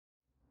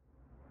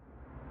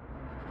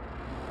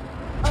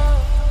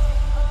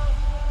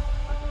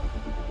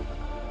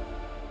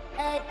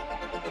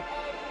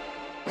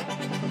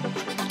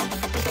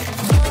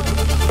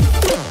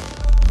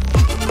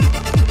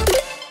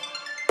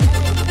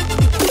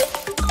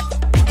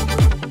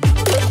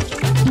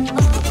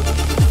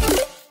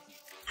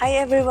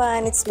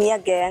everyone, it's me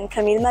again,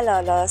 Camille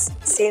Malolos,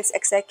 Sales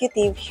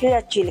Executive here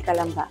at Geely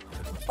Calamba.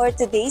 For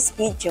today's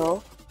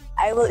video,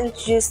 I will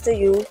introduce to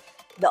you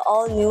the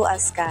all-new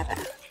Azkarra.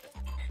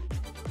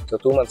 So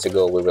 2 months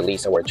ago, we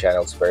released our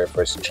channel's very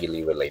first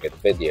Geely-related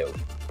video.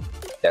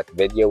 That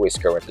video is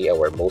currently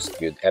our most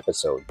viewed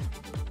episode.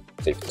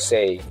 Safe to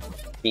say,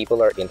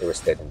 people are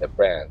interested in the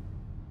brand.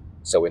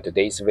 So in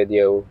today's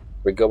video,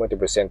 we're going to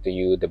present to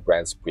you the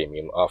brand's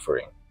premium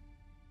offering.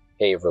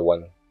 Hey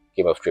everyone,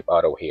 Kim of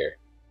TripPhOfficial here,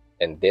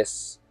 and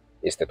this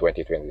is the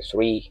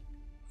 2023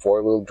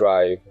 4-wheel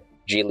drive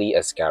Geely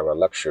Azkarra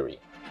Luxury.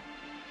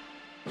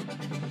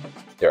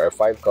 There are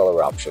 5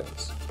 color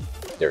options.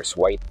 There's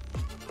white,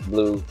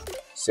 blue,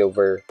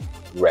 silver,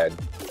 red,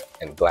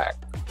 and black.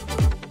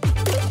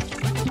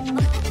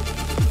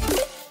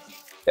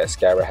 The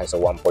Azkarra has a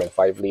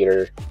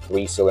 1.5-liter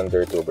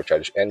 3-cylinder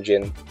turbocharged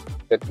engine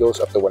that goes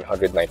up to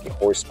 190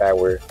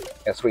 horsepower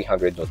and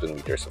 300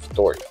 Nm of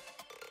torque.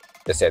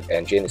 The said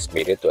engine is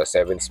mated to a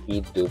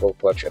 7-speed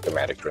dual-clutch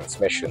automatic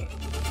transmission.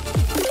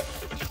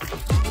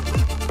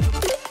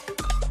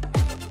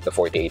 The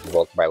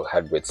 48-volt mild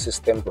hybrid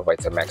system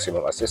provides a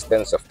maximum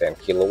assistance of 10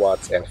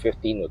 kilowatts and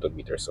 50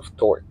 Nm of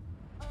torque.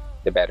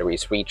 The battery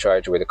is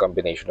recharged with a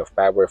combination of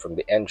power from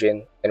the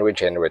engine and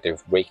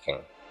regenerative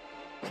braking.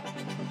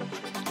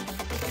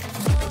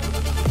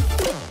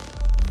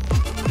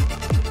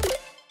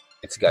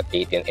 It's got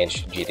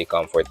 18-inch GT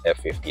Comfort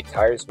F50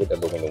 tires with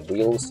aluminum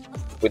wheels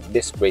with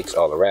disc brakes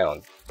all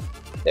around.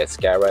 The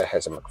Azkarra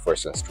has a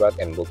McPherson strut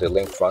and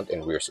multi-link front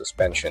and rear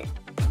suspension.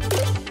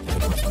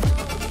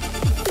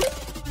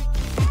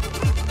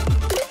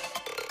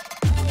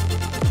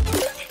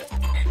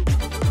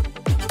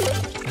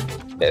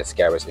 The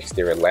Azkarra's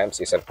exterior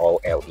lamps is an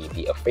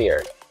all-LED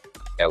affair.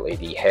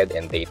 LED head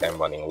and daytime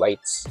running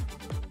lights,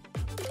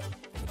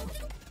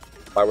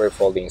 power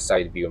folding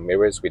side view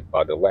mirrors with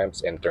body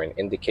lamps and turn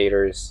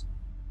indicators,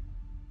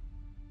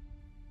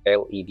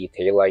 LED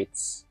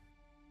taillights,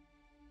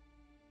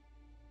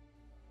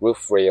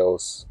 roof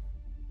rails,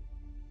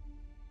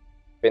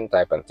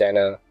 pin-type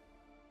antenna,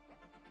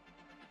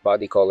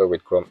 body color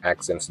with chrome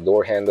accents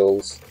door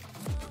handles,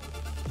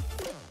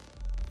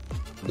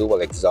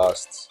 dual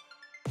exhausts,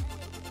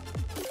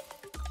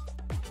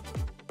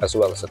 as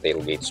well as a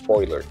tailgate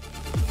spoiler.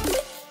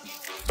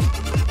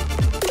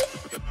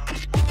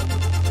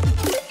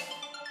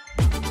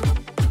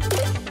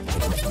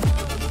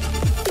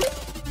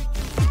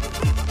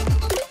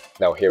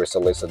 Now here is a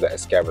list of the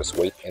Azkarra's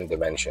weight and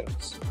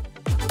dimensions.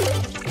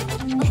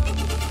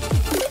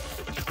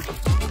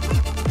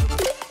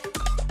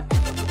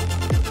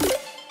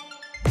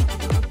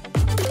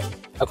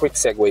 A quick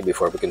segue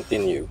before we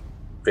continue.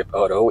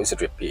 TripPhOfficial is a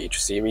TripPH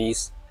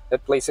series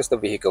that places the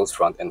vehicle's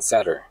front and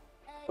center.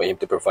 We aim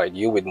to provide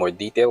you with more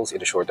details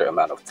in a shorter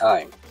amount of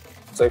time.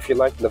 So if you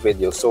liked the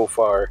video so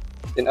far,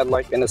 then a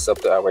like and a sub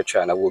to our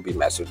channel will be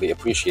massively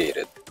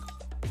appreciated.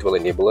 It will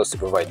enable us to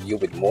provide you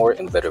with more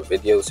and better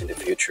videos in the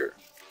future.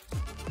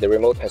 The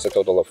remote has a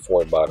total of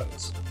 4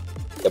 buttons.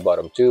 The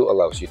bottom 2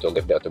 allows you to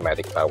lift the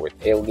automatic powered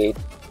tailgate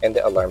and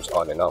the alarm's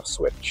on and off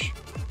switch.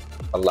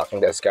 Unlocking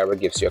the Azkarra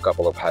gives you a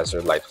couple of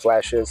hazard light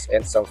flashes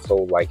and some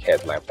flow-like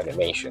headlamp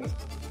animation.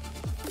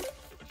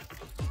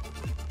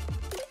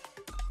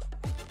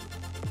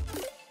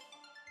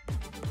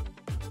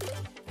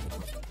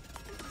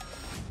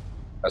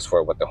 As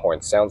for what the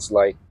horn sounds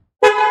like,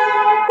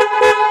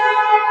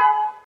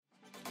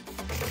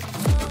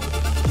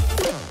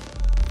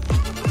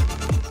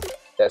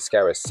 the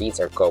Azkarra's seats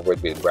are covered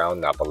with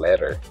brown Napa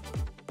leather.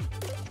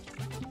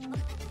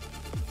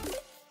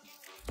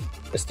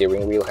 The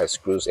steering wheel has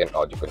cruise and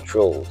audio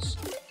controls.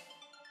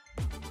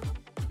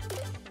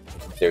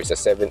 There is a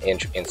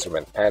 7-inch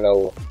instrument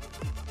panel,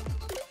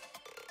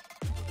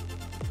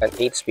 an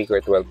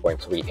 8-speaker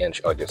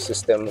 12.3-inch audio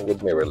system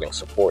with mirror-link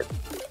support,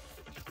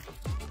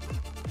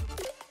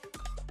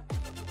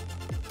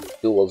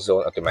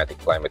 dual-zone automatic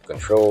climate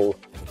control,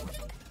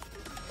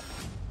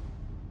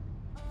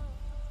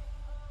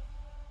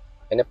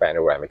 and a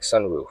panoramic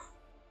sunroof.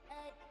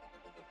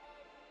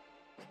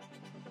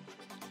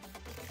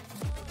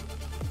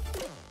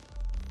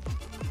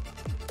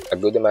 A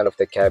good amount of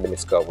the cabin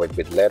is covered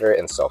with leather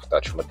and soft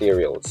touch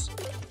materials,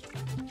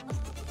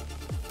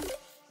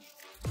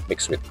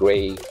 mixed with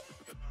gray,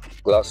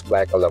 gloss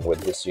black along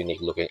with this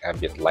unique looking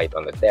ambient light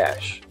on the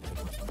dash.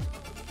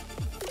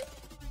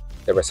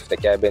 The rest of the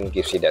cabin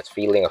gives you that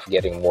feeling of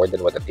getting more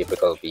than what a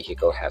typical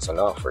vehicle has on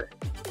offer.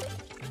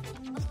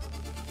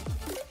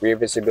 Rear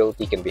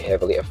visibility can be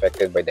heavily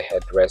affected by the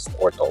headrest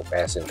or tall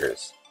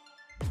passengers.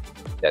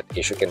 That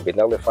issue can be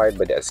nullified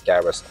by the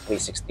Azkarra's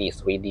 360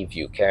 3D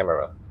view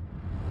camera.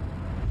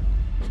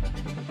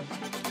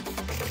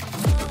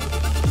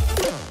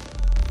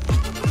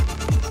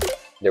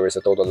 There is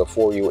a total of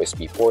 4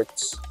 USB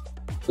ports,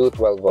 2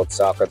 12-volt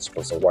sockets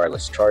plus a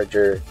wireless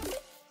charger,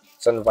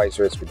 sun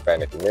visors with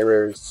vanity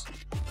mirrors,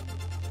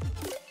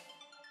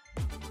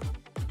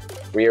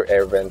 rear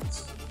air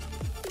vents,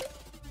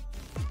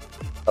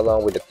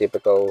 along with the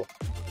typical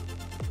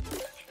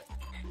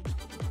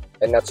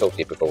and not so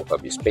typical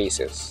cubby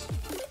spaces.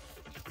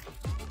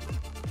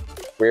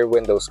 Rear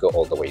windows go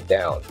all the way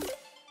down,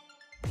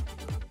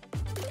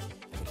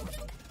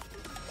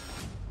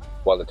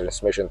 while the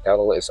transmission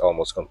tunnel is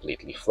almost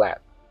completely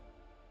flat.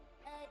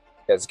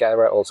 The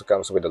Azkarra also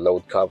comes with a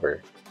load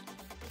cover,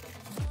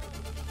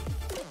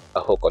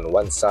 a hook on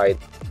one side,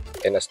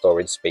 and a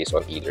storage space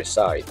on either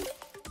side.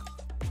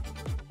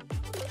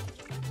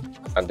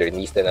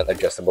 Underneath the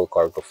non-adjustable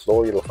cargo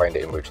floor, you'll find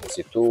the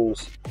emergency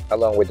tools,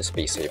 along with the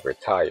space-saver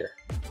tire.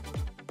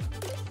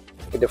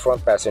 With the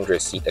front passenger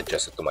seat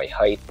adjusted to my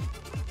height,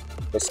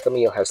 Miss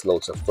Camille has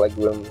loads of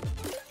legroom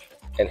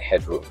and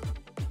headroom.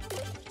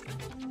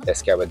 The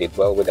Azkarra did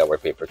well with our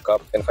paper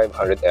cup and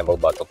 500 ml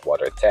bottled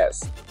water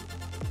test.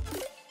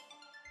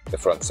 The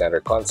front center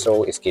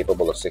console is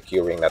capable of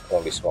securing not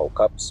only small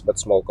cups but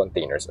small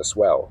containers as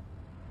well.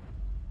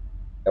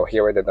 Now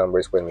here are the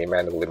numbers when we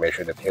manually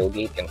measure the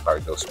tailgate and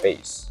cargo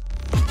space.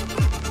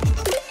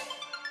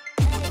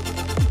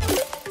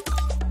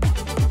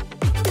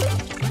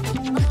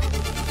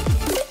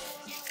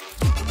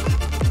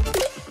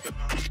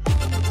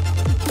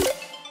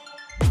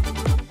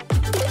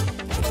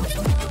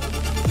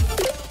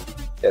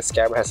 The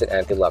Azkarra has an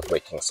anti-lock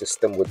braking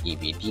system with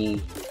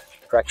EBD,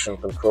 traction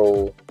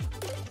control,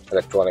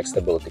 electronic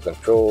stability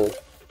control,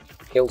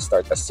 hill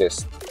start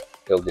assist,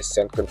 hill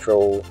descent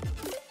control,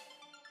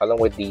 along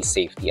with these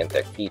safety and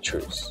tech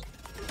features.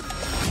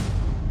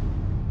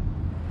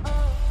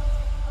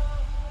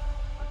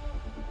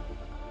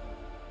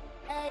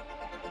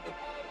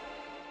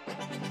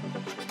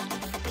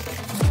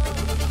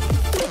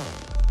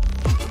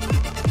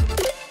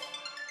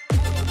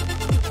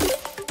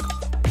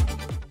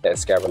 The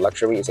Azkarra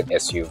Luxury is an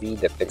SUV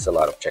that ticks a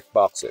lot of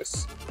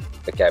checkboxes.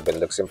 The cabin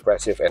looks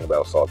impressive and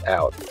well thought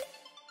out,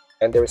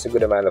 and there is a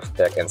good amount of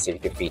tech and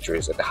safety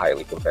features at a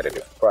highly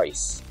competitive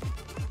price.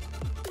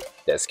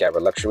 The Azkarra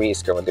Luxury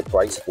is currently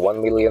priced at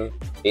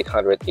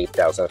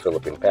 1,808,000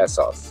 Philippine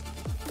pesos.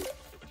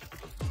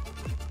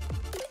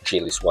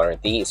 Geely's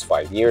warranty is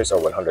 5 years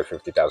or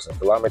 150,000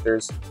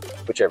 kilometers,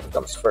 whichever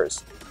comes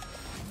first.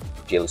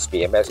 Geely's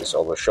PMS is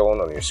always shown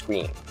on your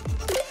screen.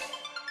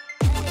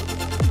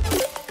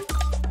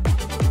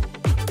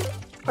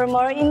 For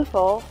more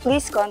info,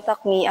 please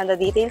contact me on the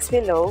details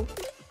below.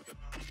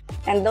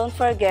 And don't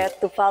forget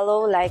to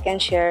follow, like, and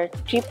share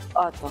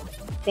TripAuto.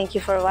 Thank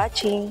you for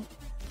watching.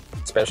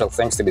 Special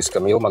thanks to Ms.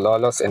 Camille,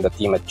 Malolos, and the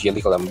team at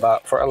Geely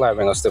Calamba for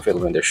allowing us to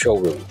film in their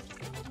showroom.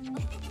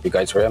 You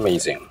guys were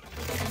amazing.